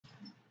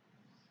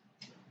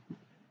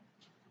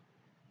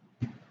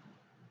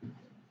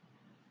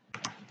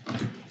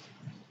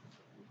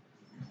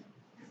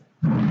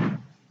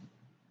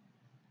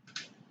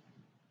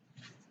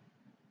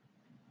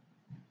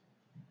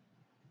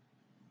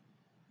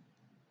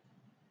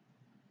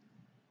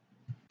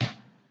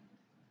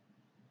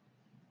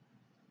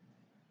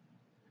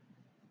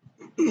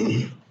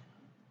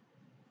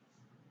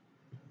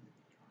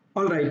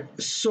All right.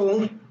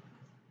 So,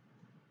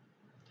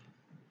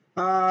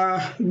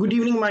 good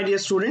evening, my dear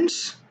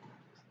students.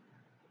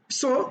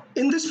 So,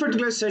 in this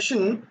particular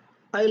session,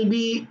 I'll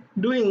be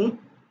doing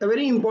a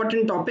very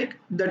important topic,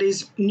 that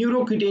is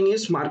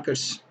neurocutaneous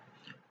markers,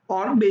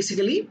 or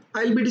basically,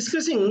 I'll be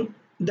discussing,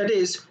 that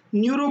is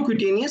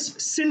neurocutaneous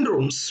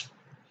syndromes.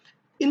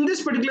 In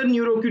this particular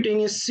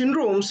neurocutaneous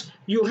syndromes,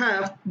 you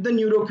have the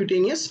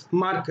neurocutaneous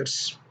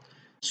markers.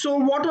 So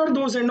what are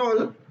those and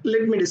all?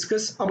 Let me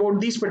discuss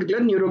about these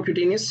particular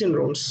neurocutaneous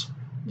syndromes.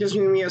 Just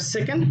give me a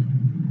second.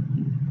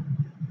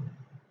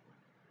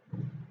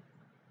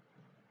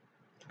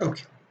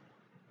 Okay.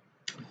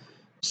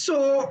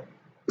 So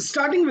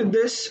starting with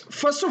this,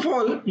 first of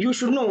all, you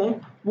should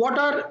know what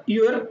are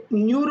your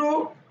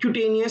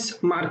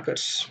neurocutaneous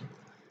markers.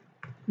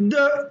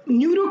 The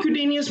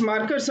neurocutaneous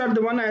markers are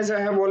the one, as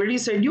I have already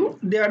said you,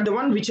 they are the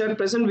one which are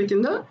present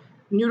within the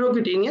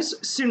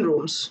neurocutaneous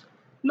syndromes.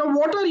 Now,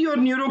 what are your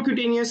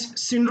neurocutaneous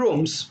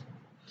syndromes?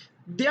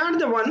 They are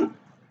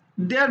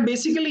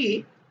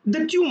basically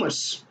the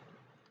tumors.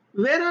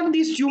 Where are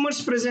these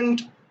tumors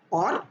present?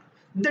 Or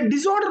the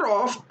disorder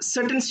of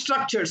certain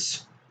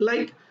structures,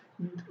 like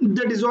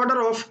the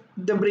disorder of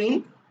the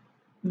brain,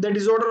 the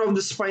disorder of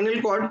the spinal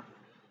cord,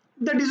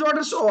 the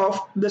disorders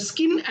of the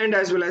skin, and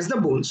as well as the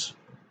bones.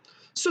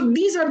 So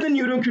these are the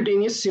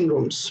neurocutaneous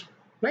syndromes,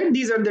 right?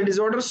 These are the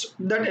disorders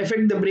that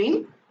affect the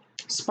brain,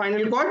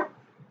 spinal cord,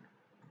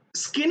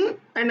 skin,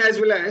 and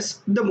as well as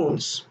the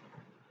bones.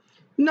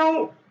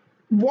 Now,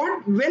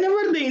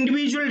 whenever the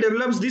individual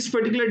develops this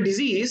particular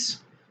disease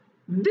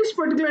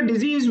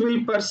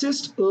will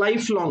persist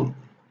lifelong,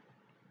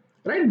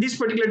 right? This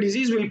particular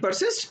disease will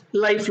persist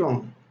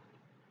lifelong.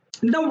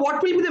 Now,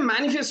 what will be the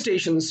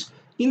manifestations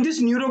in these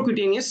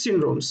neurocutaneous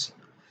syndromes?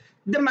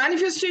 The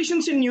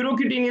manifestations in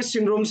neurocutaneous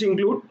syndromes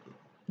include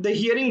the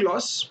hearing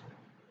loss,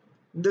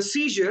 the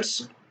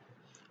seizures,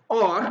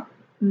 or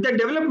the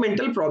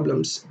developmental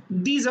problems.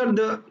 These are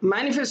the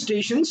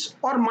manifestations,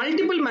 or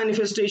multiple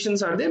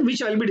manifestations are there,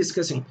 which I'll be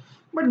discussing.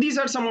 But these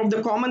are some of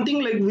the common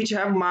things like which I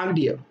have marked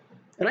here,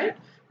 right?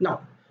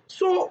 Now,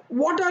 so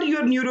what are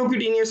your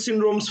neurocutaneous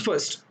syndromes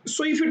first?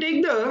 So if you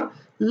take the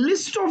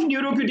list of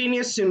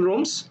neurocutaneous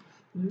syndromes,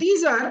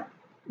 these are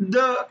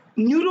the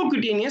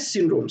neurocutaneous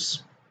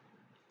syndromes.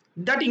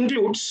 That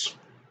includes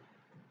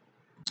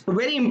a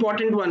very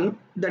important one,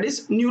 that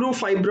is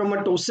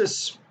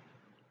neurofibromatosis.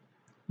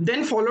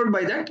 Then followed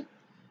by that,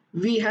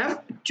 we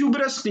have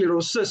tuberous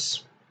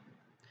sclerosis.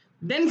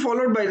 Then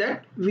followed by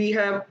that, we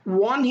have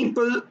von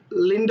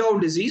Hippel-Lindau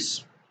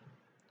disease,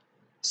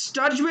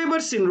 Sturge-Weber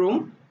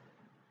syndrome,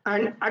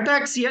 and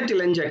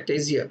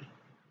ataxia-telangiectasia.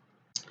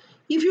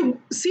 If you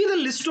see the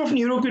list of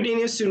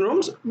neurocutaneous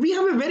syndromes, we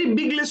have a very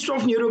big list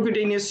of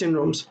neurocutaneous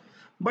syndromes.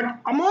 But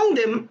among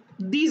them,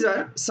 these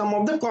are some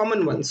of the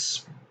common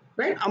ones,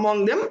 right?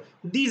 Among them,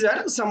 these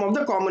are some of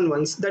the common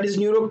ones. That is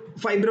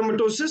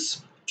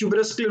neurofibromatosis,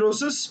 tuberous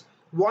sclerosis,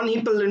 von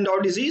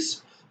Hippel-Lindau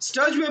disease,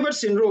 Sturge-Weber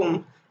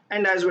syndrome,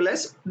 and as well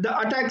as the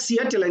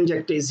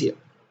ataxia-telangiectasia.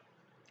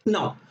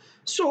 Now,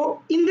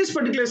 so in this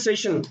particular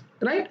session,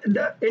 right,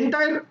 the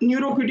entire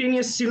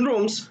neurocutaneous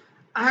syndromes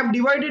I have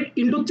divided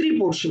into three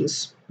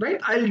portions, right?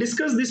 I'll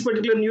discuss this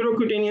particular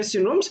neurocutaneous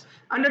syndromes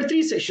under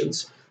three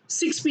sessions.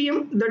 6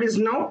 p.m. that is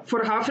now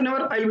for half an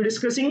hour I'll be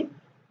discussing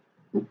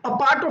a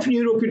part of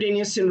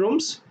neurocutaneous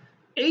syndromes.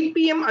 8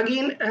 p.m.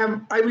 again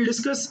I will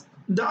discuss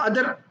the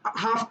other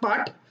half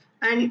part,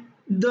 and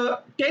the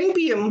 10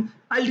 p.m.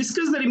 I'll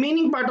discuss the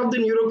remaining part of the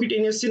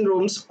neurocutaneous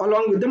syndromes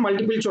along with the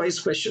multiple choice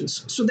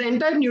questions. So the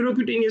entire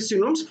neurocutaneous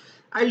syndromes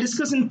I'll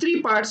discuss in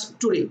three parts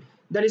today.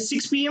 That is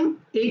 6 p.m.,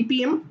 8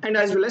 p.m. and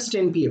as well as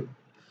 10 p.m.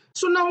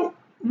 So now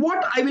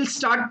what I will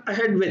start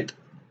ahead with.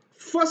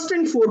 First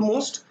and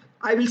foremost,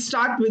 I will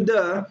start with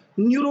the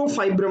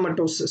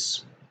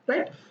neurofibromatosis,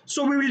 right?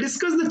 So we will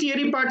discuss the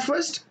theory part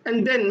first,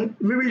 and then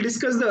we will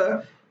discuss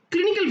the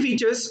clinical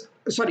features.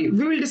 We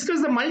will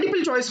discuss the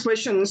multiple choice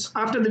questions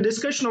after the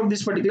discussion of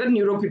this particular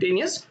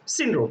neurocutaneous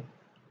syndrome.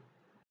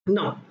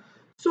 Now,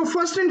 so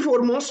first and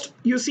foremost,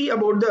 you see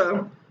about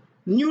the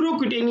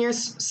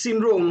neurocutaneous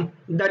syndrome,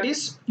 that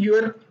is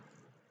your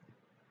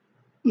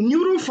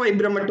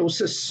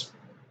neurofibromatosis,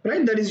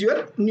 right? That is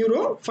your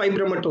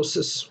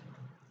neurofibromatosis.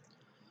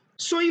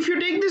 So if you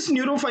take this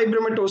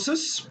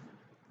neurofibromatosis,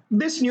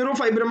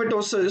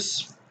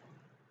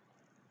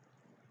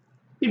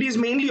 it is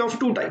mainly of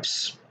two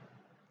types.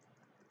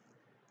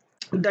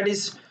 That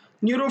is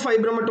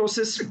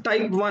neurofibromatosis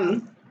type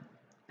 1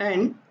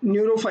 and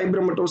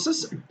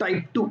neurofibromatosis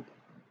type 2,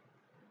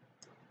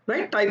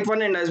 right? Type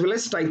 1 and as well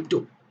as type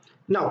 2.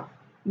 Now,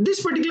 this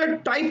particular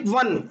type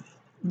 1,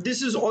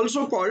 this is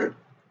also called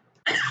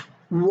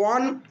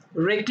von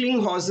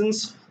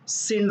Recklinghausen's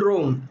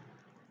syndrome,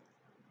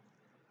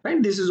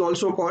 right? This is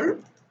also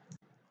called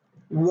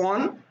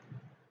von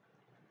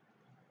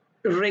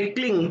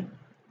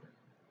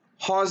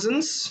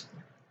Recklinghausen's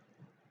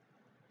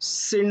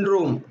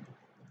syndrome.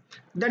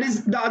 That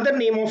is the other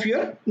name of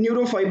your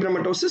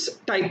neurofibromatosis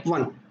type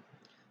 1.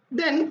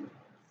 Then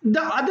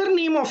The other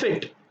name of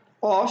it,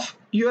 of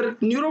your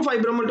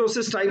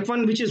neurofibromatosis type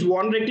 1, which is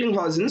von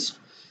Recklinghausen's,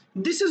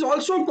 this is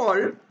also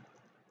called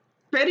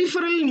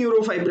peripheral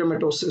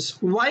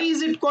neurofibromatosis. Why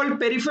is it called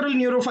peripheral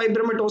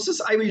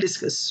neurofibromatosis? I will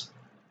discuss.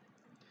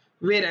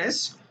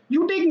 Whereas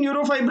you take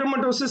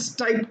neurofibromatosis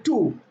type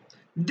 2,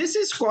 this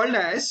is called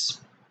as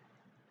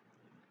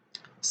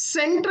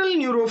central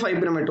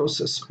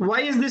neurofibromatosis.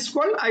 Why is this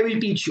called? I will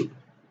teach you.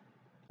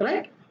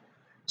 Right?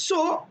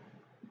 So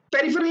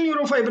peripheral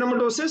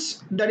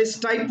neurofibromatosis, that is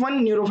type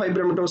 1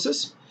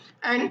 neurofibromatosis,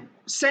 and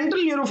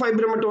central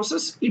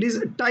neurofibromatosis, it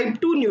is type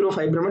 2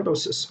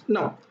 neurofibromatosis.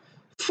 Now,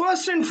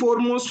 first and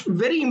foremost,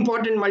 very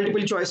important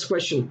multiple choice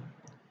question.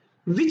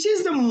 Which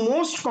is the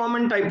most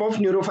common type of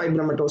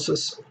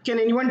neurofibromatosis? Can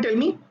anyone tell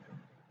me?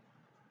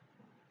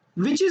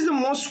 Which is the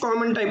most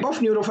common type of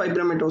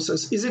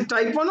neurofibromatosis? Is it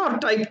type 1 or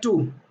type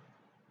 2?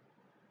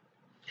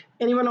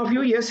 Any one of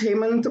you? Yes,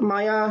 Hemant,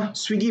 Maya,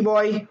 Swiggy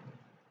boy.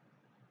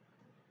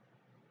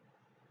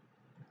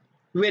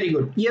 Very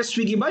good. Yes,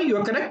 Swiggy boy, you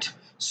are correct.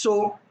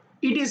 So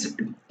it is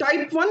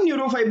type 1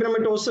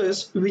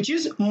 neurofibromatosis which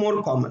is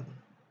more common,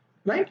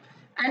 right?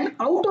 And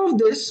out of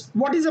this,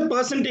 what is a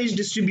percentage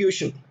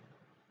distribution?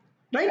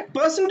 Right?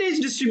 Percentage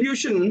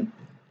distribution,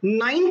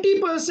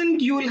 90%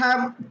 you will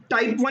have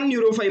type 1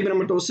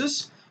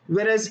 neurofibromatosis,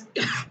 whereas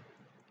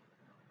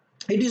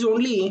it is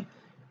only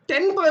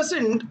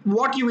 10%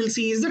 what you will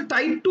see is the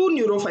type 2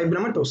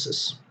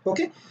 neurofibromatosis.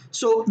 Okay,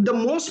 so the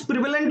most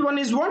prevalent one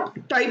is what?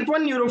 Type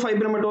 1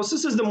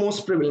 neurofibromatosis is the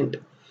most prevalent.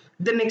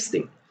 The next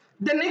thing,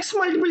 the next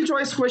multiple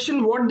choice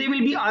question, what they will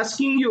be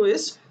asking you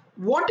is,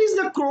 what is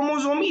the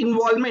chromosome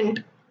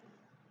involvement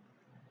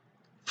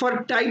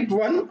for type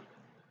 1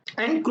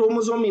 and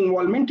chromosome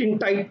involvement in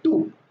type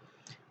 2?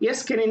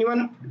 Yes, can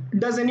anyone,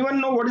 does anyone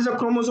know what is a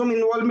chromosome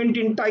involvement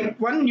in type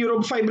 1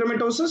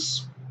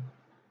 neurofibromatosis?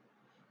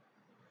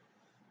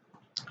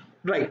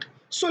 Right.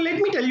 So let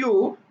me tell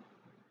you.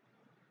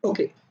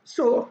 Okay.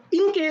 So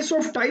in case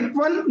of type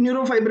 1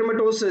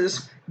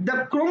 neurofibromatosis,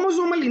 the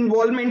chromosomal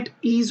involvement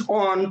is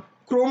on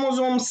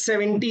chromosome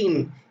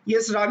 17.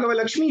 Yes, Raghava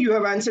Lakshmi, you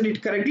have answered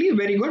it correctly.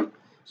 Very good.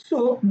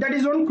 So that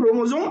is on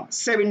chromosome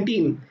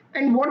 17.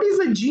 And what is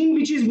the gene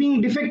which is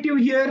being defective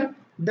here?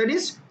 That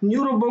is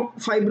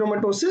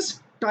neurofibromatosis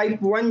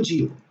type 1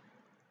 gene.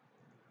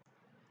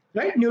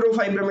 Right?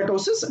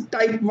 Neurofibromatosis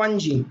type 1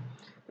 gene.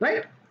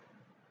 Right?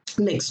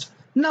 Next.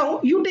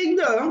 Now you take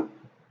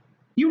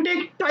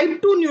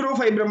type 2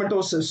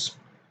 neurofibromatosis.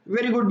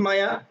 Very good,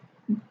 Maya.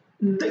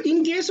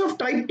 In case of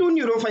type 2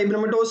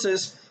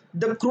 neurofibromatosis,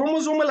 the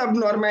chromosomal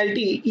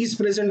abnormality is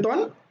present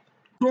on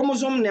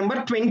chromosome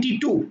number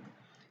 22,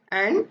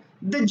 and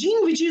the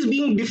gene which is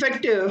being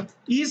defective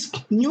is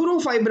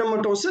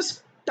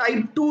neurofibromatosis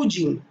type 2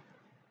 gene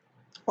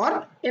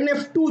or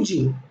NF2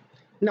 gene.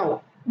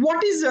 Now,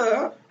 what is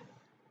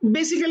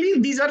basically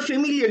these are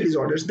familial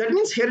disorders, that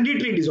means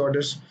hereditary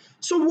disorders.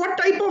 So what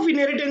type of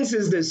inheritance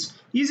is this?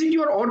 Is it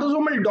your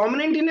autosomal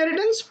dominant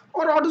inheritance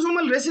or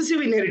autosomal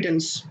recessive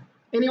inheritance?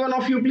 Any one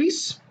of you,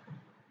 please?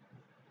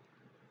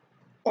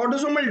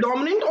 Autosomal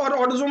dominant or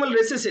autosomal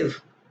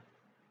recessive?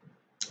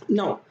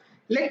 Now,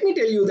 let me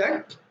tell you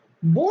that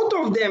both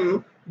of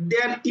them, they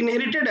are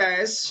inherited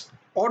as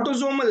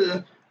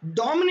autosomal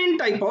dominant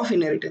type of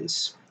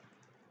inheritance.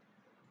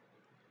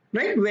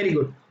 Right? Very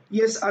good.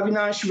 Yes,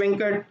 Avinash,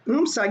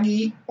 Venkat,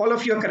 Sagi, all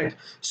of you are correct.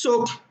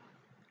 So,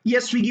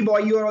 yes, Swiggy boy,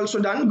 you are also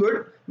done.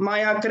 Good.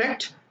 Maya,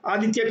 correct.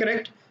 Aditya,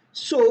 correct.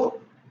 So,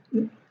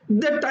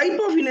 the type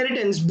of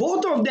inheritance,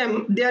 both of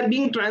them, they are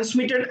being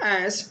transmitted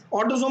as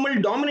autosomal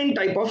dominant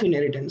type of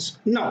inheritance.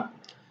 Now,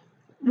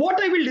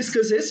 what I will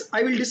discuss is,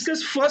 I will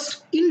discuss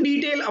first in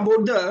detail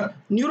about the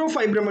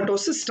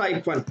neurofibromatosis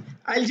type 1.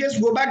 I'll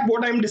just go back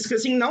what I am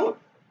discussing now.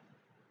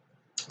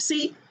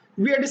 See,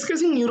 we are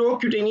discussing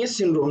neurocutaneous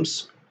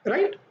syndromes,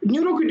 right?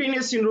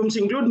 Neurocutaneous syndromes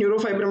include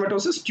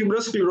neurofibromatosis,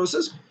 tuberous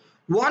sclerosis,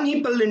 von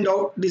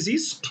Hippel-Lindau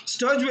disease,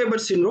 Sturge-Weber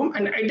syndrome,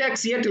 and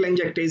ataxia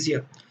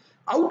telangiectasia.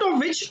 Out of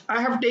which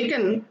I have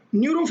taken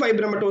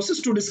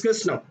neurofibromatosis to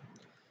discuss now.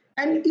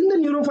 And in the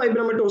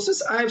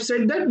neurofibromatosis, I have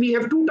said that we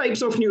have two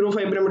types of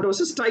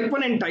neurofibromatosis, type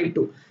 1 and type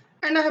 2.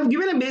 And I have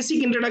given a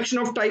basic introduction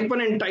of type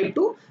 1 and type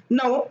 2.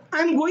 Now, I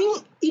am going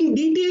in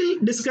detail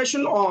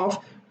discussion of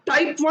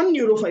type 1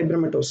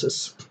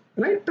 neurofibromatosis,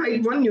 right?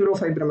 Type 1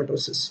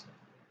 neurofibromatosis.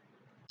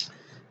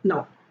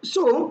 Now,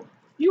 so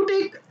you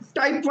take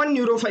type 1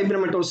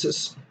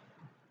 neurofibromatosis.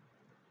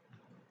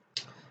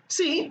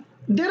 See,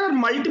 there are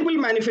multiple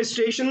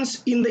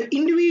manifestations in the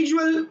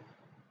individual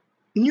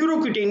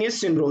neurocutaneous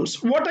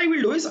syndromes. What I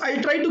will do is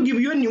I'll try to give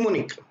you a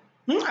mnemonic.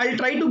 I'll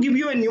try to give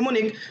you a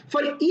mnemonic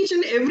for each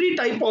and every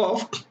type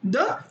of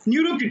the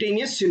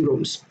neurocutaneous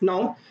syndromes.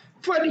 Now,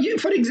 for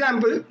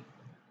example,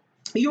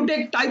 you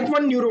take type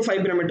 1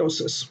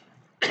 neurofibromatosis.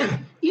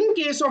 In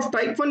case of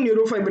type 1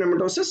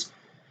 neurofibromatosis,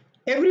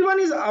 everyone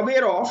is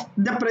aware of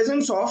the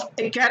presence of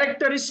a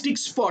characteristic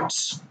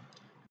spots.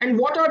 And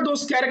what are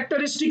those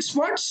characteristic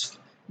spots?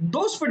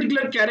 Those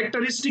particular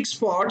characteristic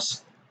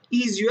spots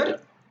is your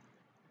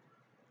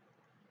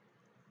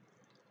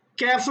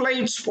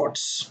scaphoid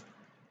spots.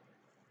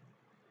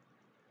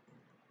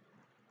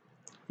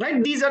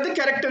 right? These are the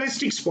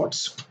characteristic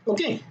spots.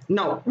 Okay,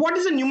 now what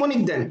is a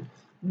mnemonic then?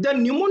 The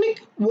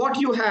mnemonic what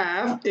you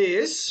have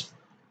is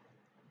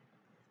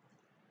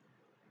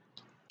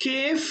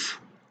cave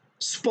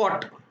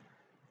spot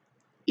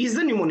is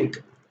the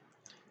mnemonic.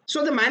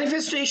 So the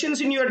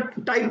manifestations in your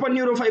type 1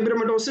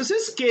 neurofibromatosis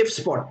is cave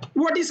spot.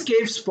 What is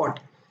cave spot?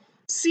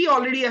 C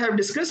already I have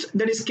discussed,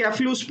 that is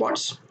CAFLU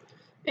spots.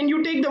 And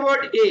you take the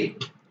word A.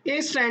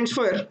 A stands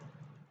for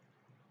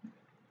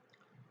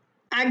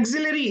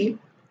axillary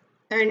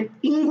and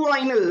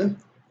inguinal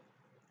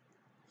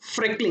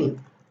freckling.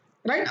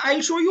 Right?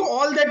 I'll show you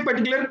all that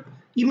particular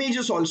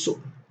images also.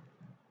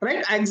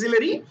 Right?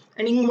 Axillary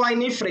and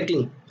inguinal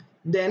freckling.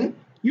 Then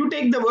you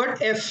take the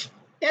word F.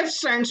 F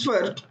stands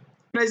for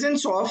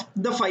presence of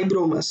the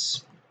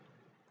fibromas.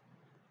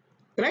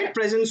 Right?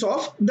 Presence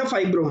of the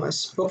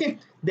fibromas. Okay.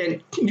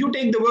 Then you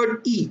take the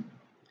word E.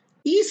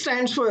 E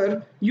stands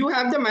for you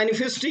have the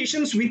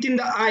manifestations within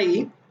the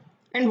eye.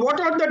 And what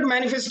are the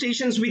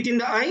manifestations within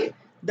the eye?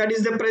 That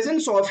is the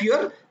presence of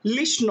your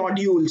Lish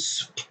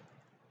nodules.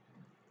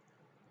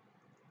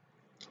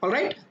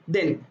 Alright.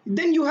 Then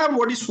you have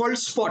what is called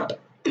spot.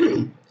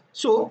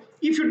 So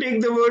if you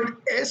take the word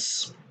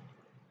S,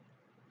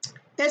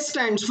 S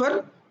stands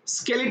for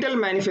skeletal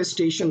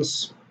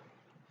manifestations.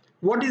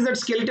 What is that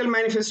skeletal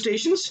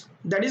manifestations?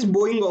 That is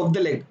bowing of the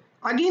leg.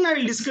 Again, I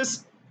will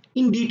discuss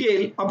in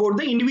detail about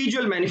the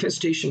individual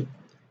manifestation.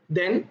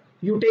 Then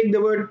you take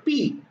the word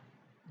P.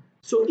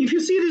 So if you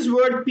see this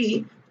word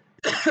P,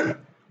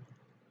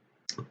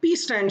 P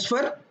stands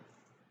for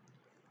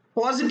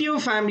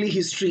positive family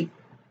history.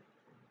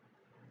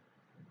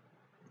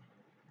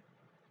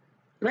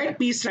 Right?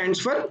 P stands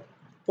for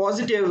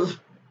positive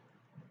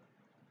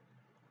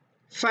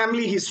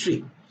family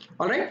history.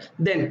 Alright.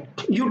 Then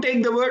you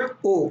take the word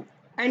O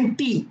and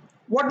T.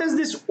 What does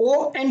this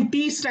O and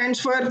T stands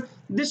for?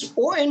 This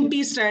O and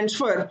T stands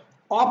for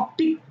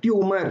optic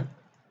tumor.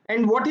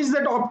 And what is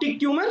that optic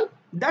tumor?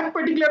 That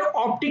particular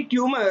optic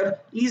tumor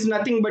is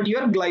nothing but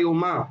your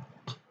glioma.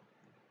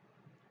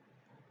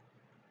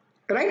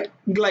 Right?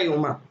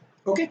 Glioma.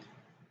 Okay.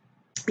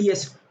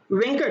 Yes.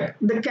 Venkat,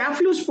 the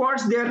CAFLU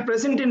spots, they are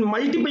present in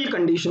multiple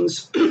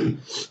conditions.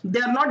 They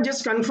are not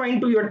just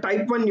confined to your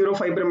type 1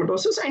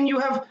 neurofibromatosis, and you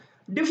have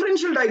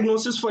differential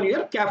diagnosis for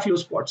your CAFLU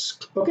spots.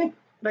 Okay,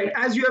 right?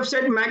 As you have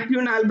said,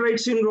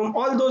 McCune-Albright syndrome,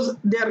 all those,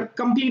 they are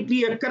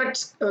completely a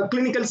correct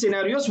clinical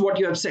scenarios, what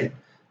you have said.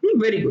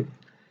 Very good.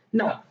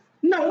 Now,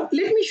 let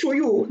me show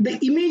you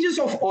the images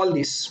of all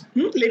this.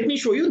 Let me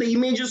show you the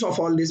images of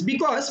all this,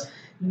 because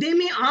they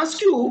may ask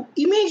you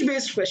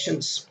image-based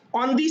questions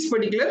on these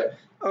particular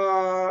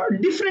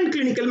different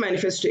clinical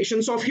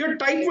manifestations of your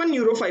type 1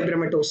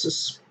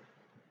 neurofibromatosis.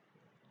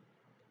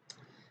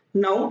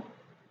 Now,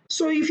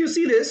 so if you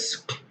see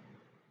this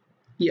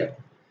here,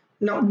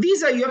 now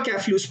these are your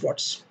CAFLU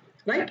spots,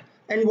 right?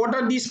 And what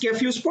are these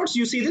CAFLU spots?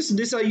 You see this,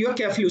 these are your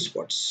CAFLU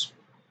spots.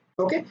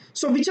 Okay,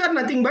 so which are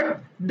nothing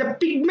but the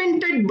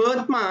pigmented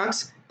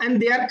birthmarks,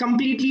 and they are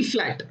completely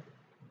flat.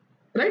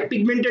 Right?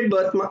 Pigmented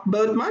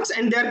birthmarks,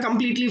 and they are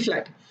completely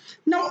flat.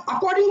 Now,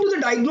 according to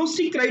the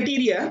diagnostic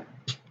criteria,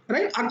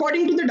 right?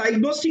 According to the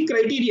diagnostic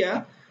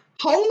criteria,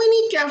 how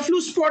many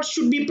CAFLU spots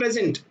should be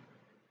present?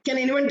 Can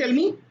anyone tell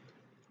me?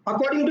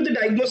 According to the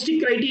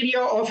diagnostic criteria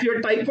of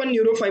your type 1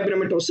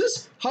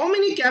 neurofibromatosis, how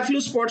many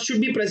CAFLU spots should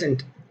be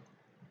present?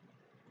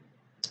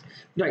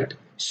 Right.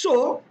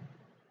 So,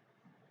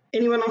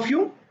 any one of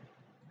you?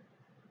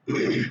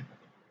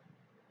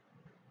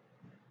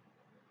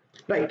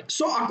 Right.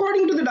 So,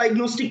 according to the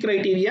diagnostic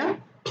criteria,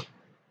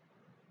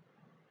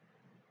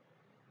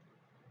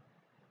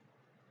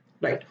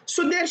 right.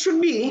 So, there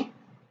should be,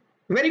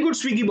 very good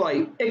Swiggy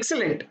boy,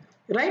 excellent,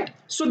 right?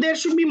 So, there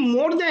should be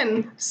more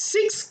than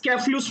 6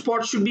 CAFLU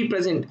spots should be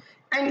present,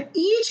 and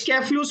each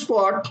CAFLU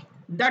spot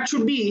that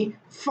should be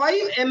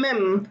 5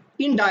 mm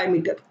in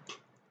diameter,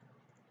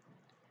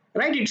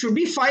 right? It should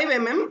be 5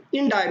 mm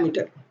in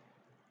diameter,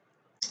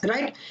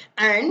 right?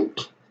 And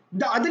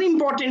the other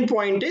important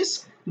point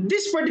is,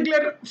 this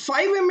particular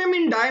 5 mm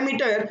in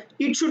diameter,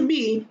 it should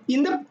be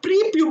in the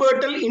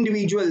prepubertal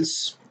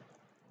individuals.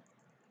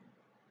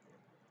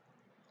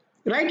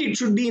 Right? It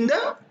should be in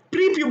the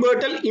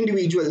prepubertal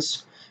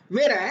individuals.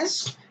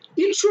 Whereas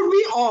it should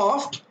be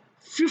of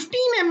 15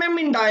 mm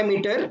in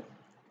diameter.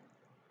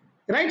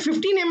 Right?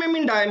 15 mm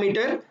in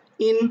diameter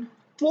in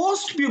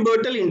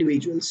post-pubertal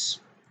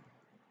individuals.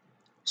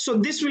 So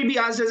this will be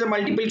asked as a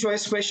multiple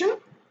choice question.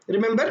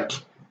 Remember,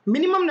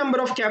 minimum number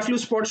of CAFLU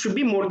spots should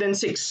be more than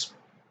 6.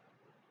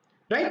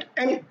 Right?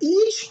 And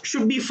each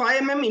should be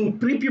 5 mm in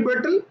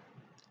prepubertal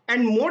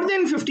and more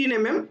than 15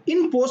 mm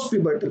in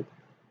post-pubertal.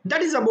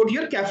 That is about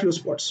your CAFLU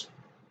spots.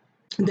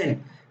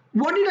 Then,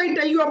 what did I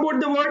tell you about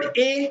the word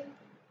A?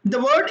 The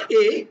word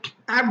A,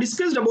 I have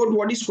discussed about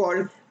what is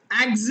called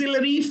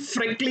axillary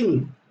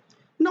freckling.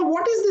 Now,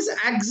 what is this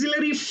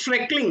axillary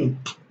freckling?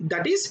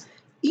 That is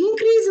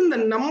increase in the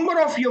number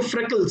of your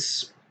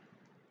freckles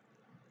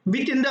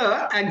within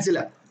the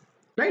axilla.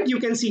 Right? You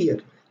can see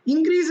here.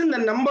 Increase in the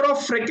number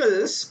of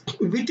freckles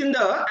within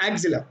the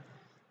axilla.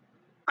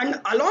 And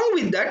along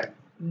with that,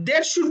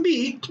 there should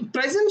be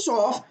presence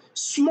of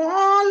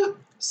small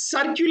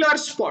circular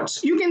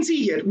spots. You can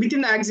see here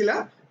within the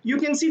axilla, you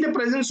can see the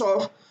presence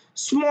of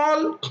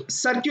small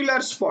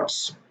circular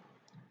spots.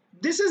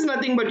 This is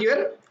nothing but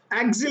your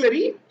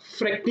axillary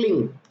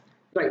freckling,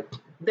 right?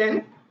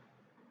 Then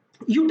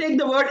you take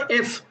the word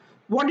F.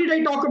 What did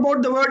I talk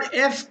about the word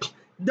F?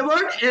 The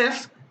word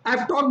F,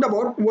 I've talked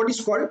about what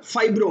is called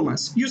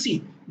fibromas. You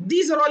see,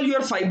 these are all your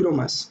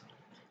fibromas,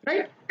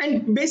 right?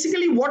 And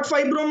basically what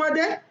fibroma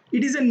there?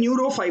 It is a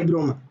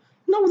neurofibroma.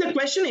 Now the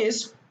question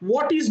is,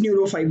 what is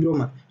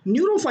neurofibroma?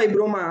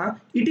 Neurofibroma,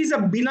 it is a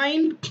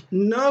benign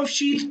nerve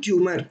sheath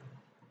tumor,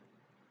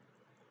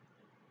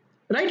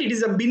 right? It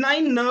is a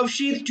benign nerve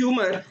sheath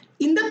tumor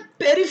in the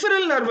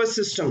peripheral nervous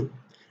system.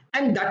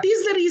 And that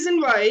is the reason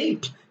why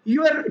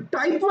your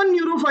type 1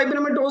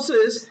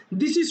 neurofibromatosis,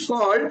 this is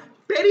called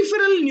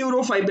peripheral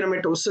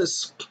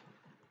neurofibromatosis,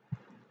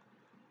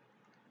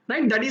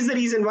 right? That is the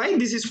reason why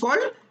this is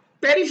called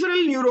peripheral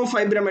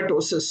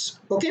neurofibromatosis.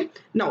 Okay,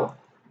 now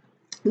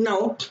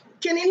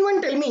can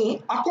anyone tell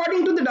me,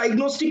 according to the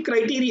diagnostic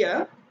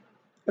criteria,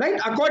 right,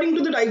 according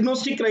to the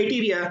diagnostic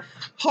criteria,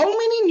 how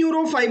many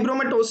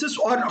neurofibromatosis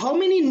or how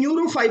many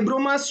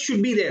neurofibromas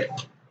should be there?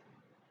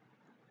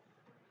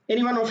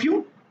 Any one of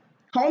you?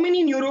 How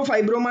many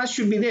neurofibromas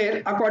should be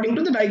there according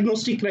to the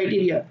diagnostic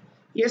criteria?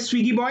 Yes,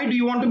 Swiggy boy, do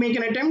you want to make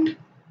an attempt?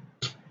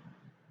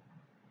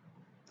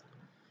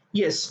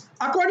 Yes,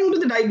 according to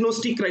the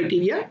diagnostic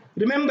criteria,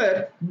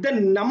 remember the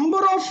number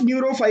of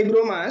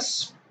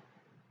neurofibromas,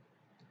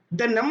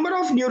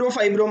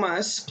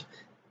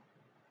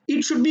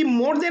 it should be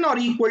more than or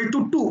equal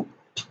to 2,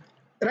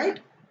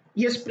 right?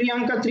 Yes,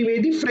 Priyanka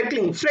Trivedi,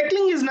 freckling.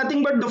 Freckling is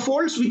nothing but the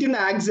folds within the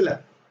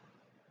axilla,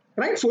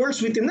 right?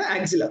 Folds within the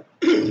axilla,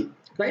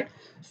 right?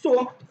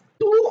 So,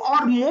 2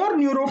 or more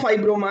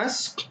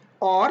neurofibromas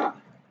or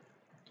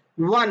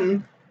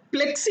 1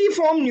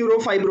 plexiform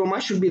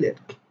neurofibroma should be there,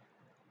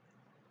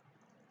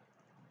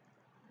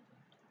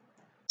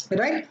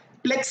 right?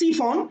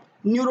 Plexiform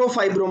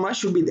neurofibroma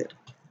should be there.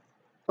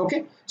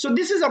 Okay, so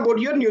this is about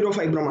your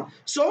neurofibroma.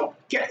 So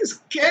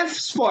calf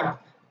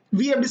spot,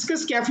 we have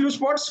discussed calf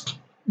spots,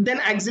 then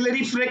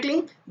axillary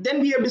freckling,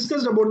 then we have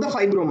discussed about the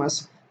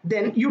fibromas.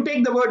 Then you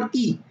take the word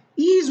E.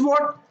 E is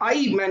what?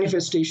 Eye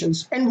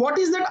manifestations. And what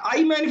is that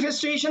eye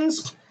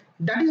manifestations?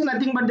 That is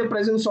nothing but the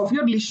presence of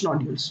your leash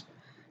nodules.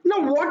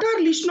 Now what are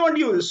leash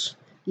nodules?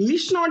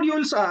 Leash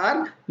nodules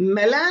are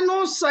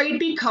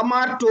melanocytic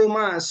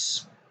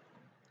hamartomas,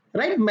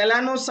 right?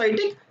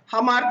 Melanocytic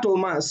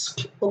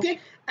hamartomas. Okay,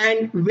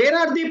 and where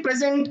are they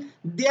present?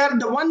 They are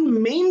the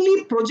one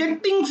mainly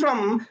projecting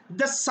from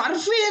the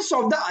surface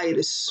of the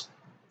iris,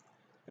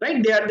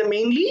 right? They are the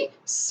mainly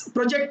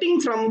projecting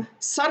from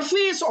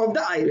surface of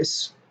the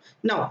iris.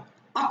 Now,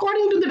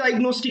 according to the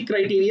diagnostic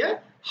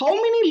criteria, how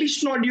many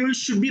leash nodules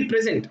should be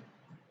present,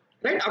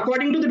 right?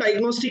 According to the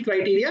diagnostic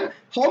criteria,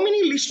 how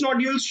many leash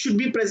nodules should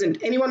be present?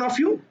 Any one of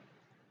you?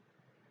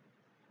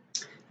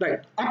 Right.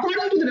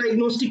 According to the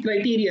diagnostic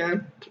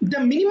criteria, the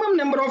minimum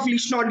number of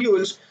leash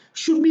nodules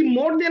should be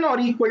more than or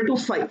equal to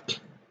 5.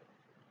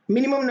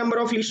 Minimum number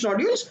of leash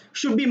nodules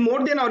should be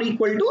more than or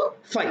equal to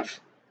 5.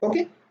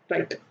 Okay,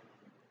 right.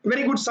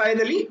 Very good, Syed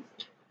Ali.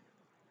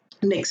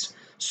 Next.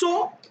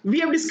 So, we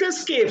have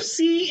discussed CAFE.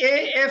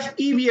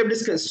 C-A-F-E we have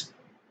discussed.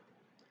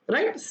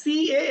 Right?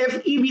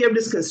 C-A-F-E we have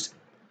discussed.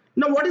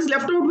 Now, what is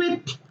left out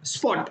with?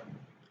 Spot.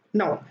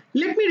 Now,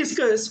 let me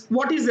discuss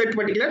what is that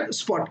particular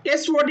spot.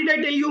 S, what did I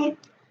tell you?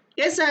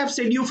 Yes, I have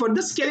said you for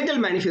the skeletal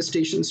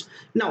manifestations.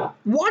 Now,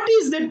 what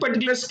is that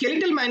particular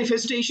skeletal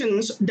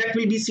manifestations that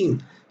will be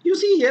seen? You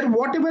see here,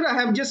 whatever I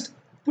have just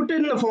put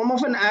in the form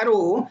of an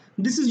arrow,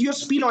 this is your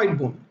sphenoid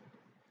bone,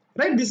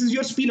 right? This is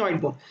your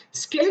sphenoid bone.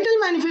 Skeletal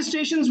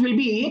manifestations will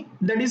be,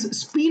 that is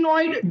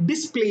sphenoid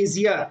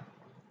dysplasia,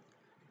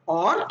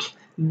 or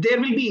there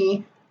will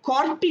be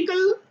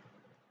cortical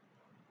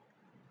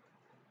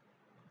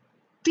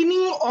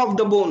thinning of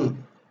the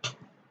bone.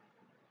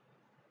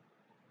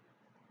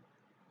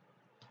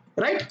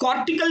 Right,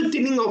 cortical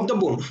thinning of the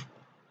bone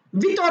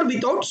with or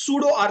without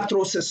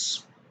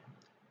pseudoarthrosis.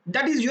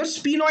 That is your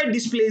sphenoid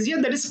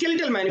dysplasia, that is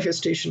skeletal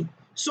manifestation.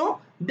 So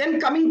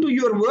then coming to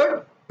your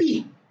word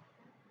P.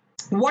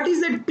 What is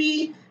that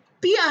P?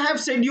 P, I have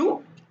said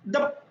you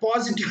the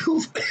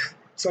positive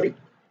sorry,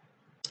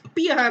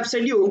 P, I have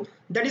said you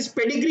that is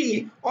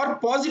pedigree or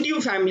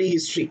positive family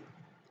history,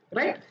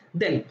 right?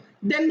 Then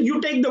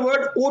you take the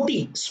word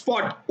OT,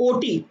 spot,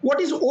 OT. What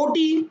is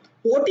OT?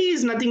 OT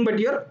is nothing but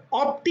your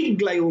optic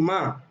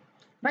glioma,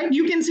 right?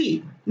 You can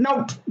see,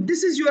 now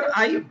this is your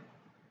eye,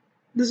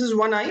 this is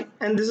one eye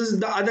and this is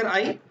the other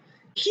eye.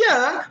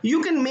 Here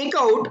you can make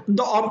out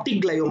the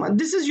optic glioma.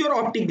 This is your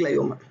optic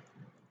glioma,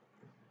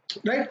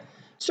 right?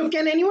 So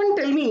can anyone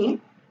tell me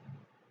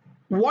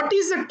what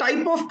is the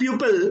type of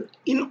pupil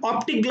in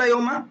optic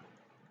glioma?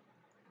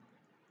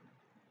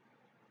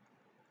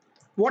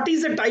 What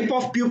is the type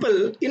of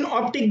pupil in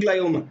optic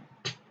glioma?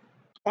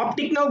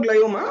 Optic nerve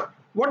glioma,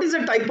 what is the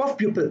type of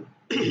pupil?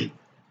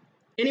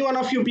 Any one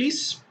of you,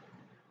 please?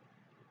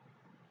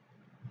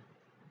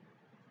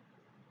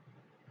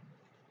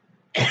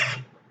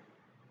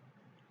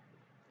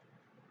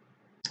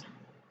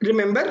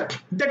 remember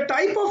the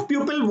type of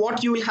pupil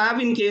what you will have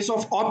in case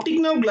of optic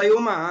nerve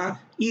glioma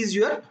is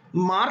your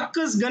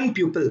Marcus gun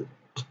pupil.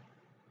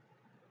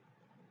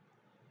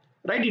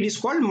 Right, it is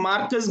called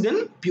Marcus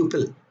gun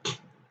pupil.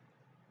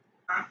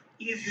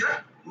 Is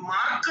your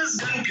Marcus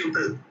gun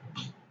pupil.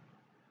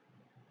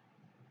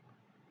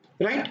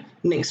 Right,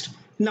 next.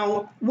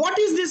 Now, what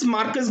is this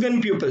Marcus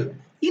gun pupil?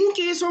 In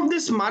case of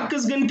this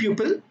Marcus gun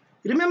pupil,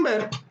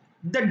 remember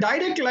the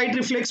direct light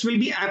reflex will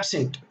be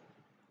absent,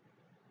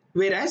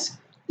 whereas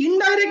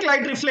indirect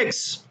light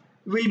reflex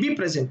will be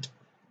present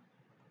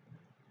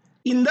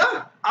in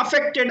the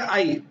affected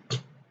eye.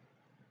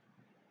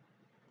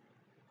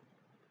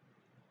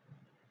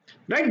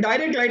 Right,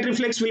 direct light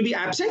reflex will be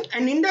absent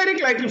and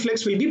indirect light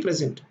reflex will be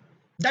present.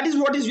 That is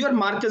what is your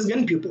Marcus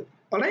gun pupil.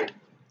 All right.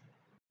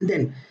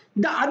 Then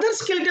the other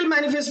skeletal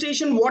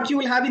manifestation what you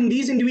will have in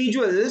these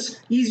individuals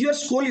is your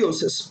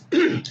scoliosis.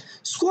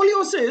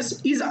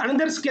 Scoliosis is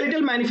another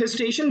skeletal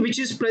manifestation which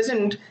is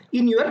present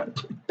in your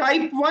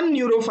type 1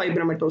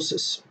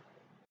 neurofibromatosis.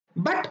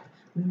 But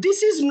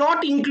this is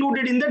not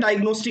included in the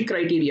diagnostic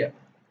criteria.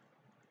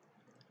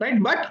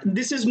 Right? But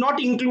this is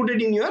not included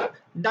in your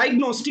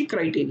diagnostic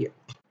criteria.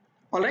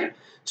 All right.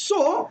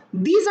 So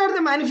these are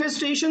the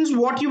manifestations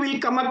what you will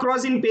come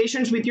across in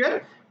patients with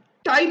your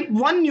type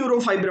 1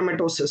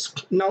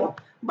 neurofibromatosis. Now,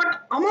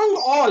 but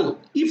among all,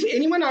 if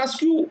anyone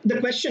asks you the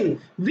question,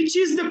 which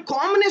is the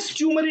commonest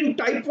tumor in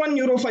type 1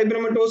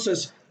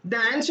 neurofibromatosis, the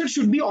answer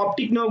should be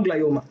optic nerve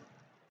glioma.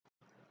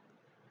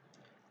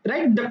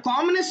 Right? The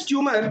commonest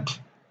tumor,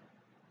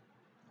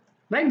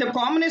 right? The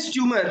commonest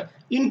tumor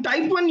in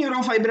type 1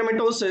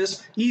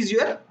 neurofibromatosis is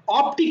your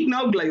optic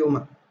nerve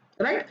glioma.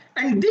 Right?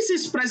 And this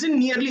is present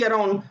nearly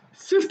around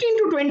 15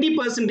 to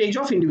 20%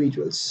 of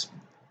individuals.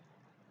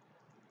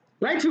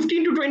 Right?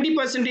 15 to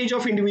 20%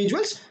 of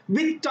individuals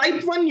with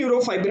type 1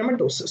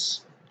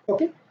 neurofibromatosis.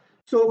 Okay.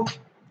 So,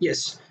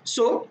 yes.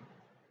 So,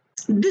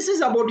 this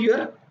is about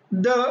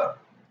the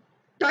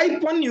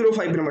type 1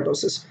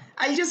 neurofibromatosis.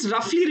 I'll just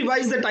roughly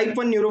revise the type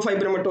 1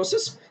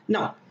 neurofibromatosis.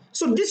 Now,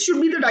 so this should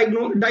be the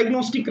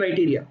diagnostic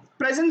criteria.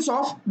 Presence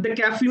of the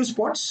CAFU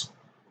spots.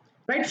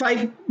 Right,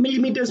 5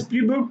 millimeters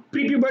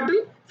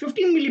prepubertal,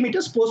 15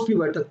 millimeters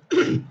postpubertal.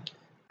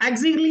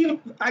 Axillary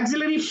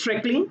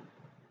freckling,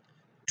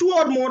 2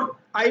 or more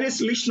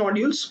iris leash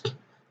nodules,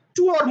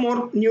 2 or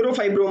more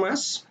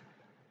neurofibromas,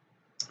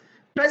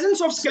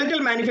 presence of skeletal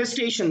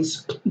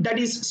manifestations, that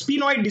is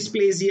sphenoid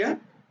dysplasia,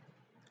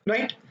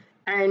 right,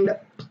 and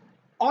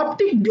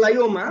optic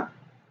glioma,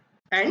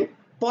 and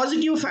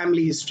positive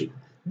family history.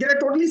 There are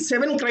totally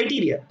 7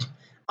 criteria.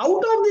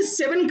 Out of these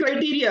 7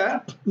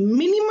 criteria,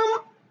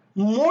 minimum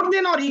more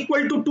than or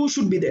equal to 2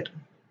 should be there.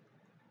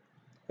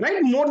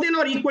 Right? More than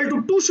or equal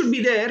to 2 should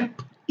be there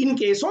in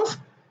case of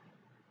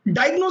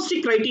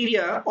diagnostic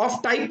criteria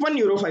of type 1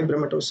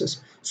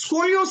 neurofibromatosis.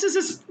 Scoliosis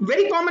is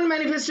very common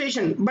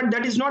manifestation, but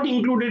that is not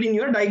included in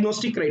your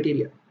diagnostic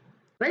criteria.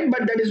 Right?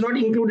 But that is not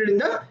included in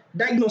the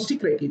diagnostic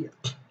criteria.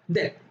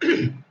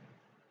 Then,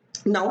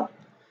 now,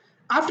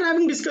 after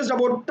having discussed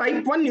about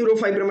type 1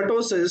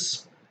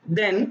 neurofibromatosis,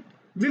 then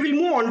we will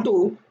move on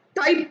to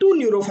type 2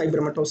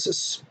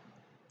 neurofibromatosis.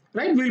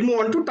 Right, we'll move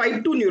on to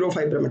type 2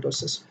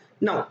 neurofibromatosis.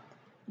 Now,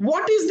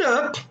 what is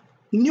the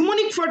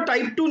mnemonic for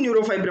type 2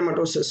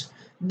 neurofibromatosis?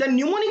 The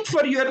mnemonic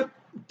for your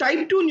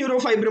type 2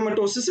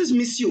 neurofibromatosis is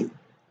miss you.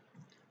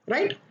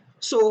 Right?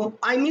 So,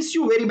 I miss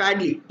you very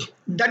badly.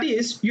 That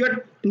is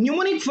your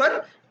mnemonic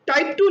for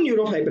type 2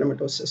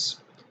 neurofibromatosis.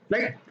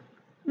 Right?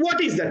 What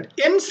is that?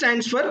 M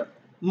stands for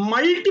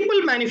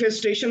multiple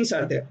manifestations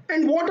are there.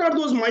 And what are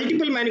those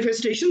multiple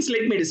manifestations?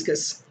 Let me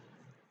discuss.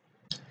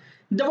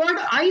 The word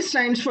I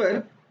stands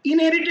for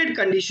inherited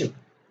condition.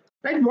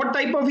 Right? What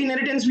type of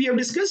inheritance we have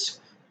discussed?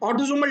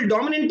 Autosomal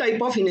dominant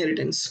type of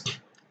inheritance.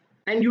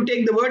 And you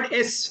take the word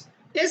S.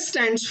 S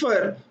stands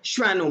for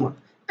schwannoma.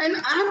 And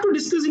I have to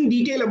discuss in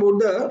detail about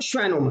the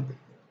schwannoma.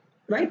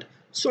 Right?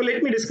 So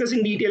let me discuss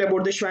in detail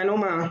about the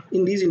schwannoma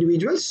in these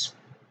individuals.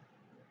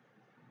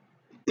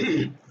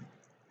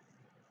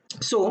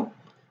 So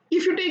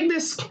if you take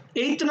this,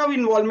 8th nerve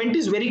involvement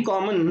is very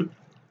common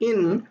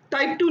in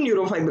type 2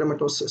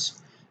 neurofibromatosis.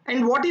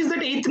 And what is that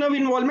 8th nerve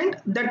involvement?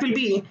 That will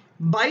be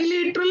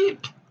bilateral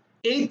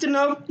 8th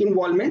nerve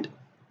involvement,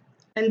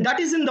 and that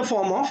is in the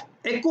form of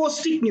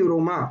acoustic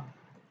neuroma.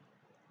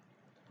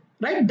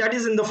 Right? That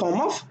is in the form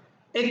of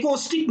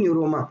acoustic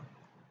neuroma.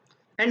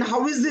 And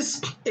how is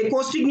this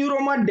acoustic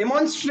neuroma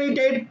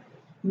demonstrated?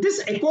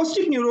 This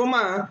acoustic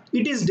neuroma,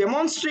 it is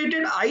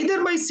demonstrated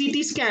either by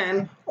CT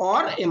scan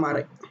or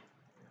MRI.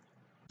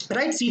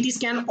 Right? CT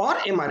scan or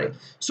MRI.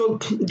 So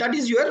that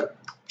is your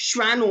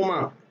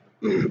schwannoma.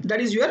 That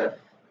is your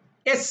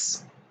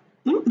S.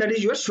 That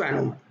is your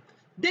schwannoma.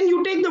 Then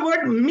you take the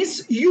word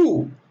miss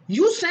U.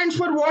 U stands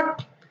for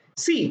what?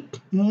 See,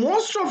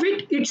 most of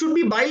it should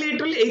be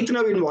bilateral 8th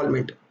nerve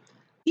involvement.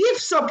 If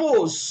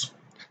suppose,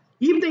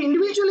 if the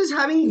individual is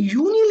having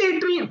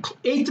unilateral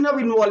 8th nerve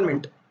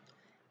involvement,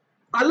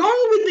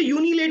 along with the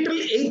unilateral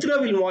 8th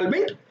nerve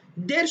involvement,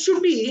 there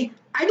should be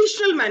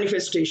additional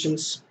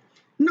manifestations.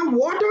 Now,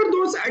 what are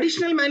those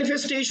additional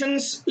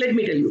manifestations? Let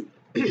me tell you.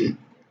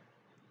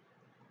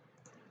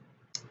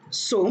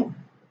 So,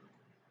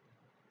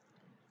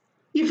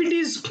 if it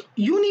is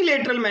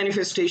unilateral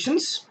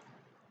manifestations,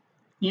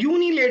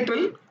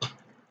 unilateral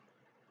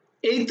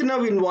eighth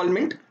nerve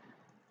involvement,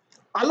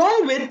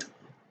 along with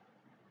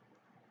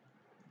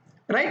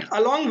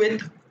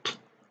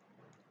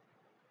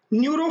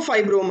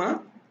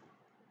neurofibroma,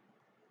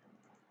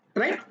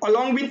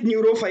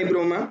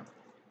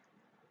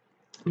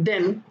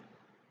 then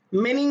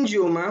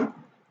meningioma,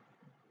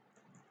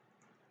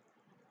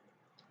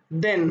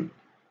 then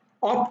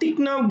optic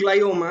nerve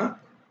glioma.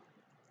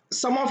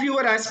 Some of you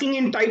are asking,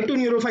 in type 2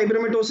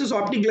 neurofibromatosis,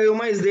 optic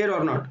glioma is there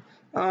or not?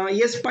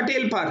 Yes,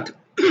 Patel Parth.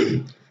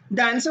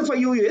 The answer for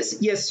you is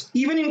yes.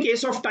 Even in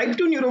case of type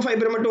 2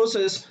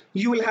 neurofibromatosis,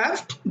 you will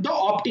have the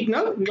optic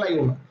nerve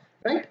glioma,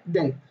 right?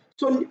 Then,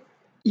 so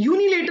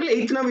unilateral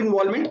eighth nerve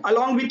involvement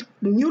along with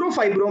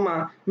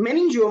neurofibroma,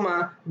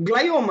 meningioma,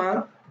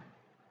 glioma,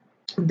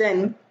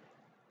 then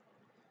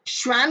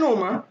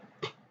schwannoma,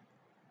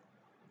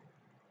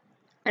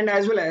 and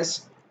as well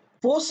as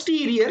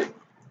posterior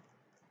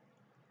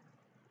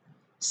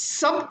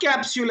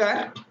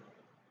subcapsular,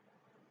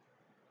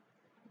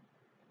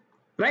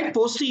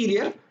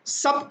 posterior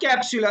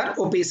subcapsular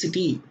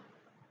opacity.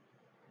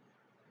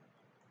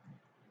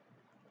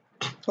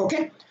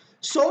 Okay,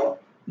 so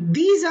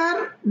these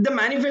are the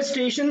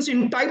manifestations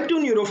in type 2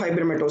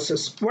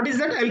 neurofibromatosis. What is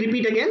that? I'll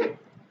repeat again.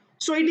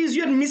 So it is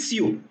your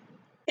MIS-U.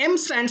 M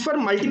stands for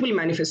multiple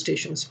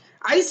manifestations.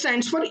 I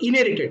stands for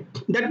inherited.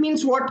 That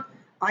means what?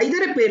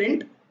 Either a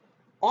parent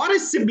or a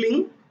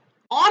sibling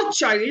or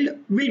child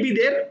will be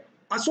there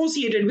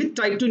associated with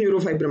type 2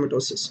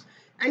 neurofibromatosis.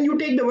 And you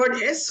take the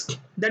word S,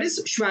 that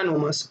is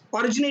schwannomas,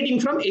 originating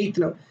from eighth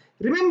nerve.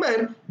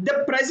 Remember,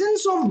 the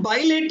presence of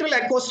bilateral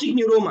acoustic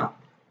neuroma.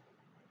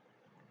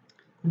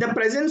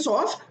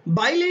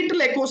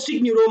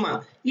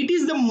 It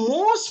is the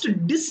most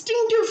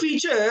distinctive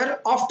feature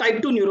of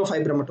type 2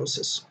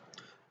 neurofibromatosis.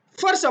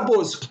 For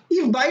suppose,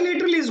 if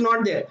bilateral is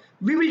not there,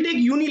 we will take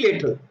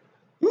unilateral.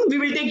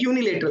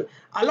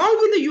 Along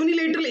with the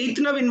unilateral eighth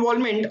nerve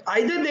involvement,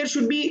 either there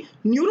should be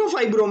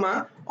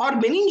neurofibroma or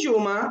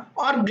meningioma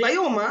or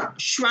glioma,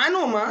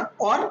 schwannoma,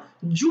 or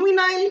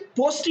juvenile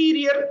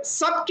posterior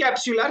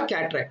subcapsular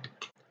cataract.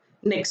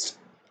 Next,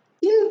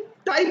 in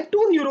type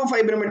 2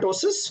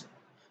 neurofibromatosis,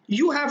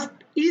 you have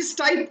is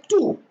type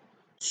 2.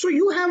 So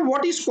you have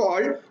what is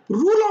called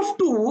rule of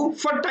 2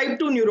 for type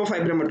 2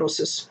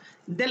 neurofibromatosis.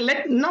 Then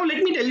now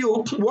let me tell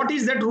you what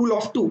is that rule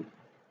of 2.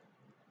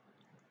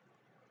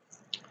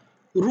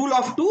 Rule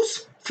of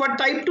 2s for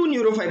type 2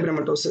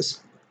 neurofibromatosis.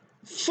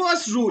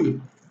 First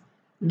rule,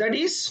 that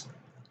is,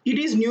 it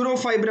is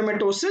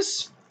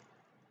neurofibromatosis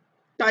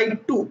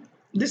type 2.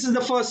 This is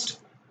the first.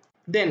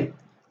 Then,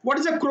 what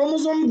is the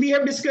chromosome we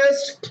have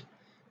discussed?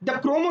 The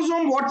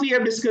chromosome what we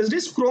have discussed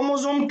is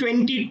chromosome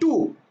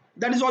 22.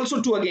 That is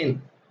also 2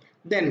 again.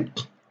 Then,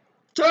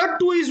 third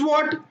 2 is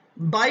what?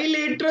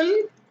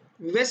 Bilateral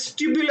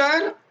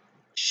vestibular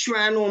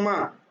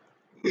schwannoma.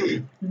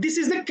 This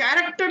is the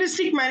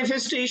characteristic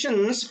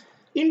manifestations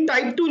in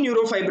type 2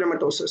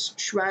 neurofibromatosis.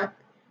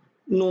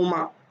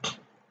 Schwannoma.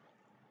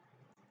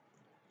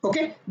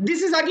 Okay,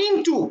 this is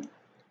again 2.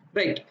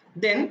 Right.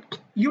 Then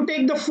you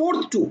take the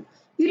fourth 2.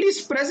 It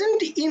is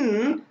present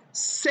in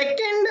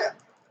second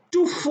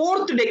to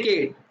fourth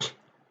decade,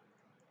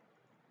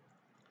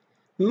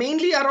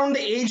 mainly around the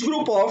age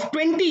group of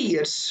 20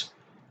 years.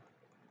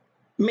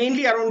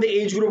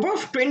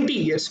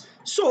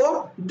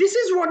 So this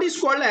is what is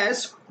called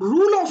as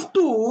rule of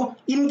 2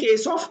 in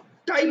case of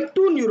type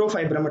 2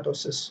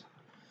 neurofibromatosis.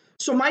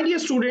 So my dear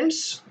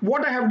students,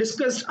 what I have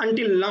discussed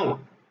until now,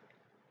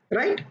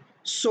 right?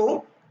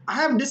 So I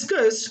have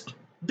discussed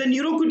the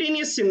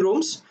neurocutaneous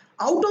syndromes.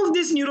 Out of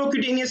these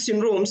neurocutaneous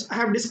syndromes, I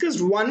have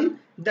discussed one,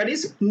 that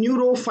is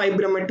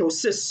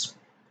neurofibromatosis,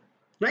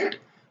 right?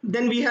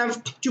 Then we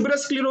have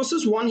tuberous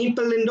sclerosis, von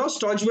Hippel-Lindau,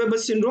 Stauch-Weber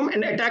syndrome,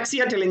 and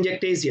ataxia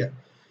telangiectasia.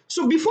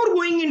 So before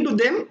going into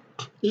them,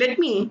 let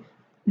me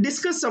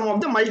discuss some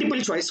of the multiple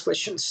choice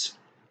questions.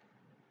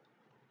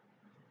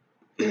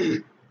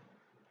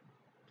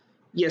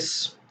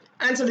 Yes,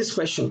 answer this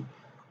question.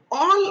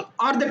 All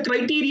are the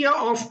criteria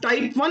of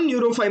type 1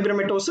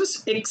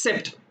 neurofibromatosis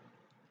except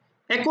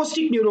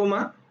acoustic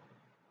neuroma,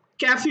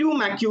 Caffew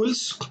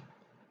macules,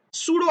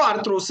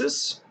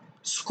 pseudoarthrosis,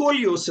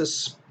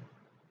 scoliosis.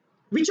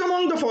 Which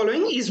among the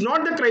following is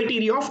not the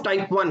criteria of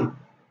type 1?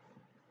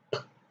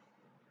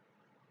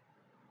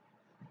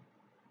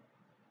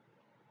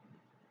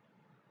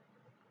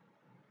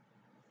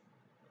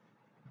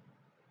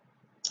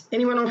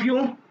 Any one of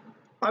you?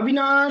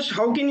 Avinash,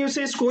 how can you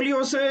say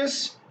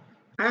scoliosis?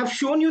 I have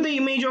shown you the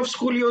image of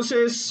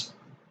scoliosis.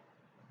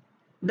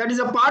 That is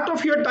a part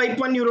of your type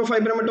 1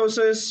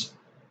 neurofibromatosis.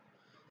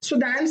 So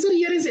the answer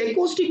here is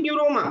acoustic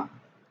neuroma.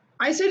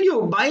 I said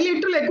you,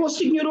 bilateral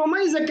acoustic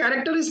neuroma is a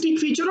characteristic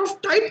feature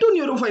of type 2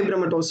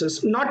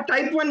 neurofibromatosis, not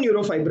type 1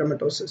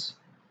 neurofibromatosis.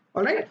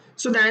 Alright,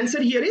 so the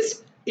answer here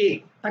is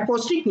A,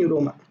 acoustic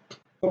neuroma.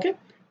 Okay,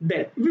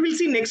 Then we will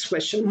see next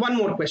question. One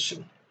more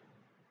question.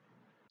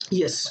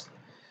 Yes.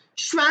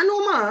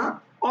 Schwannoma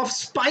of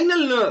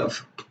spinal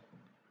nerve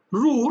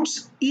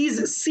roots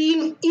is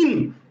seen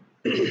in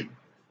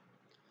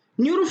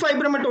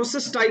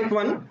neurofibromatosis type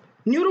 1,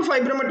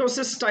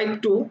 neurofibromatosis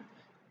type 2,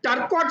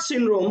 Turcot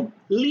syndrome,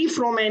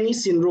 Li-Fraumeni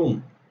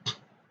syndrome.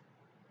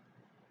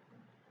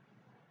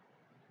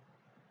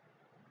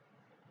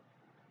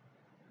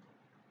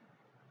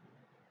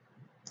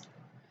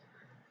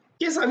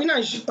 Yes,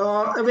 Avinash,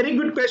 a very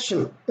good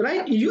question,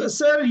 right?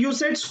 Sir, you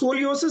said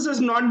scoliosis is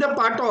not the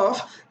part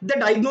of the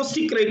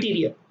diagnostic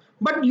criteria.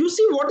 But you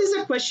see, what is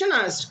the question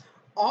asked?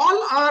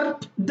 All are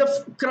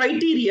the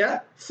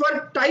criteria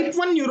for type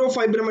 1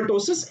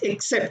 neurofibromatosis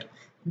except.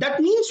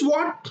 That means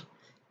what?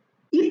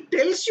 It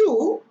tells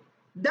you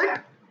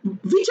that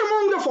which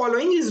among the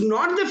following is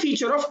not the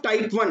feature of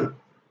type 1.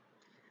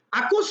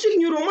 Acoustic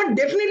neuroma,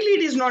 definitely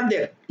it is not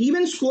there.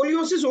 Even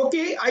scoliosis,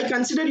 okay, I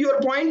consider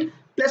your point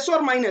plus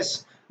or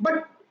minus.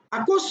 But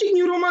acoustic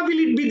neuroma, will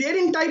it be there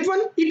in type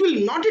 1? It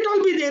will not at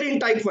all be there in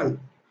type 1.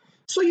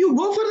 So you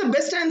go for the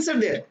best answer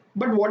there.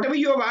 But whatever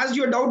you have asked,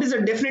 your doubt is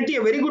definitely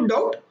a very good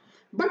doubt.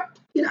 But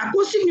in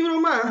acoustic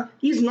neuroma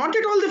is not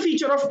at all the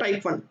feature of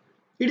type 1.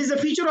 It is a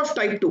feature of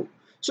type 2.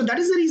 So that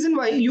is the reason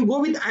why you go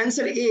with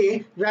answer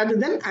A rather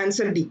than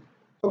answer D.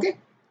 Okay.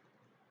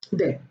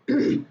 Then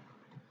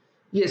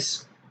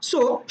yes.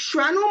 So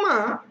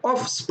schwannoma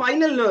of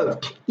spinal nerve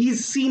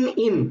is seen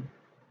in.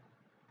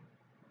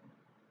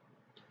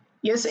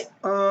 Yes.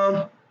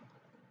 What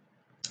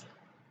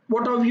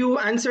have you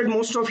answered?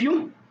 Most of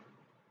you.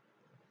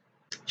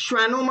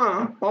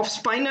 Schwannoma of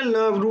spinal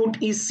nerve root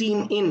is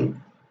seen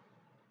in.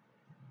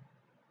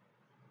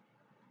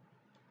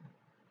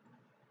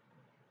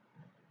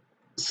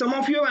 Some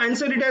of you have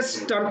answered it as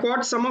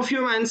Turcot, some of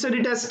you have answered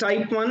it as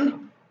type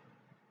 1,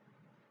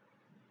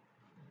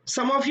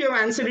 some of you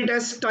have answered it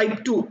as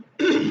type 2.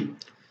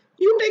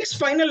 You take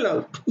spinal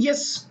nerve.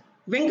 Yes,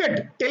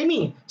 Venkat, tell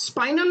me,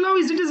 spinal nerve,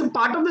 is it a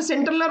part of the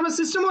central nervous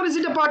system or is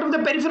it a part of the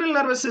peripheral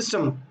nervous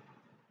system?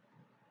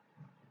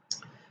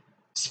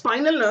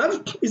 Spinal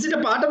nerve, is it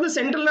a part of the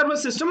central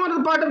nervous system or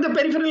a part of the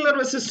peripheral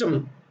nervous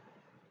system?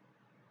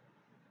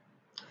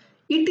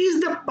 It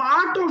is the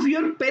part of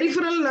your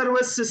peripheral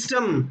nervous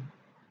system.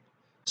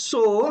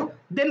 So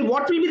then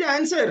what will be the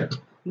answer?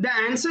 The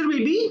answer will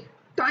be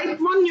type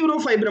 1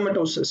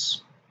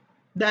 neurofibromatosis.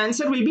 The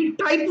answer will be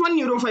type 1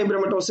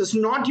 neurofibromatosis,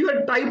 not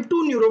your type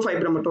 2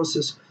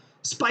 neurofibromatosis.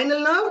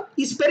 Spinal nerve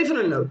is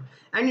peripheral nerve.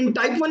 And in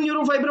type 1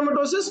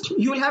 neurofibromatosis,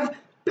 you will have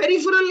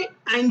peripheral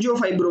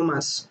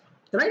angiofibromas,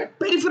 right?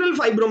 Peripheral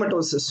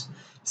fibromatosis.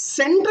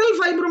 Central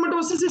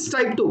fibromatosis is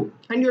type 2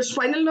 and your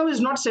spinal nerve is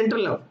not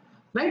central nerve,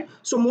 right?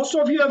 So most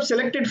of you have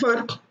selected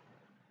for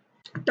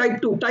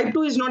type 2. Type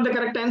 2 is not the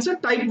correct answer.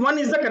 Type 1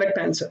 is the correct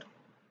answer.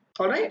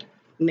 All right.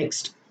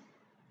 Next.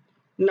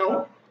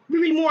 Now we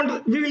will move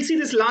on. We will see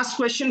this last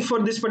question for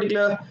this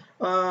particular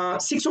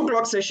 6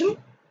 o'clock session.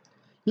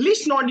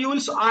 Least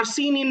nodules are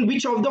seen in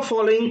which of the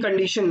following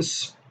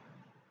conditions?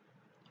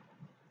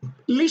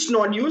 Least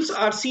nodules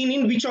are seen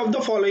in which of the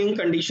following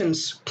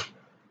conditions?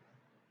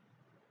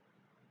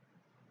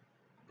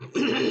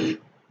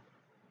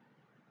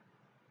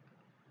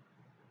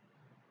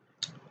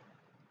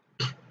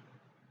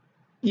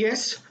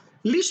 Yes,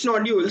 least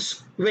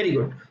nodules, very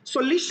good. So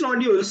least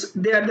nodules,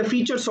 they are the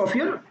features of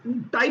your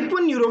type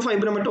 1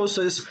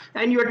 neurofibromatosis,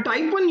 and your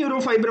type 1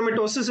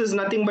 neurofibromatosis is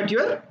nothing but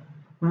your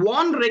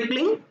von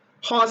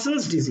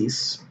Reckling-Hawson's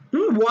disease.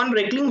 Von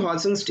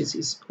Reckling-Hawson's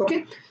disease.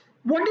 Okay.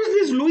 What is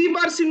this Lewy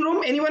Body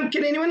syndrome?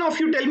 Can anyone of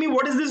you tell me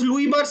what is this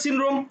Lewy Body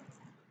syndrome?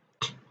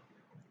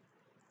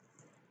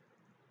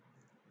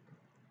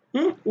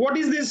 What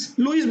is this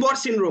Lewy Body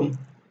syndrome?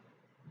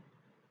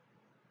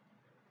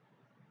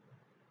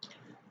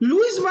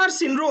 Lewy Body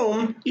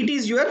syndrome, it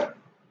is your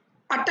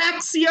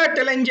ataxia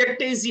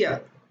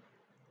telangiectasia,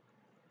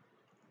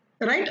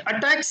 right?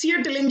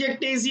 Ataxia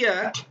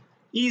telangiectasia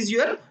is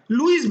your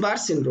Lewy Body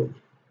syndrome.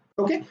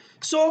 Okay,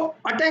 so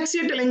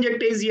ataxia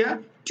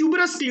telangiectasia,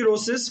 tuberous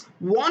sclerosis,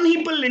 von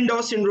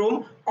Hippel-Lindau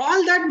syndrome,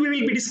 all that we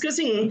will be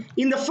discussing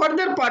in the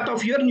further part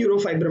of your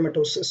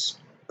neurofibromatosis.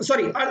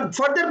 Sorry,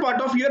 further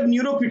part of your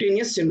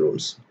neurocutaneous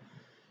syndromes.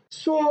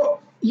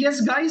 So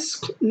yes,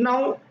 guys,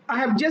 now I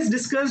have just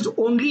discussed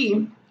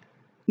only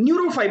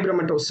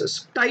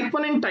neurofibromatosis, type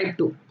 1 and type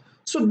 2.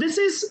 So this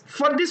is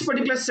for this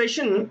particular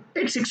session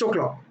at 6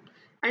 o'clock.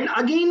 And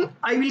again,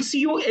 I will see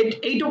you at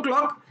 8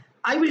 o'clock.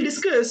 I will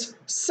discuss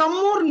some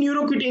more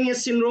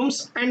neurocutaneous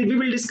syndromes and we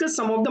will discuss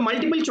some of the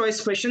multiple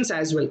choice questions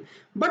as well.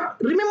 But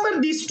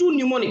remember these two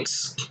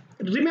mnemonics.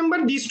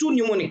 Remember these two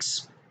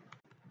mnemonics.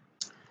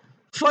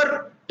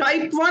 For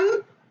type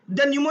 1,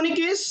 the mnemonic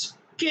is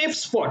cave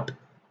spot.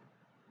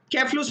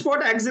 Cave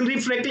spot, axillary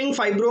freckling,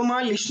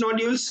 fibroma, least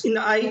nodules in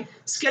the eye,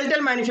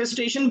 skeletal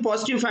manifestation,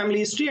 positive family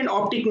history, and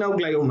optic nerve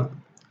glioma.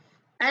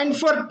 And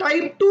for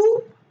type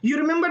 2, you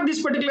remember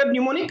this particular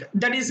mnemonic,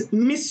 that is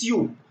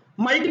MIS-U,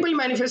 multiple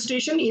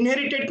manifestation,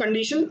 inherited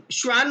condition,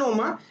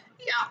 schwannoma,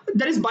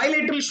 that is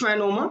bilateral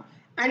schwannoma.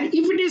 And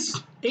if it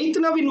is eighth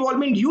nerve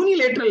involvement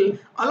unilateral.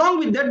 Along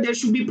with that, there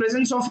should be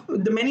presence of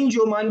the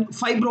meningioma,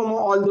 fibroma,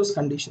 all those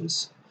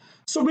conditions.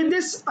 So with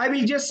this, I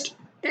will just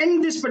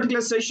end this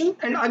particular session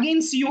and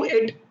again see you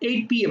at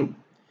 8 p.m.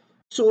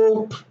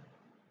 So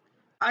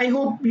I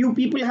hope you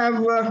people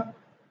have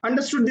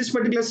understood this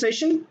particular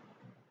session.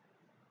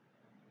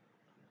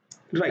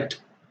 Right.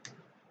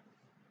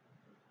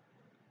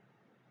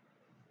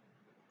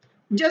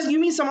 Just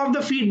give me some of the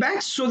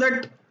feedbacks so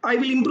that I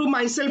will improve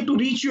myself to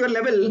reach your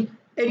level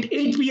at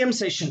 8 p.m.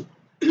 session.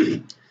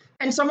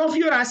 And some of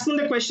you are asking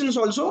the questions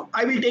also.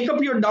 I will take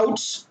up your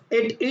doubts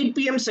at 8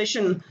 p.m.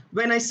 session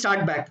when I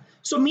start back.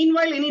 So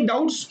meanwhile, any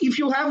doubts, if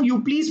you have,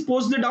 you please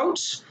post the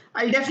doubts.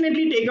 I'll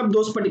definitely take up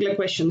those particular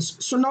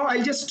questions. So now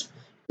I'll just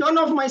turn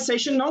off my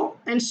session now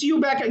and see you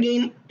back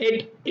again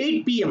at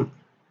 8 p.m.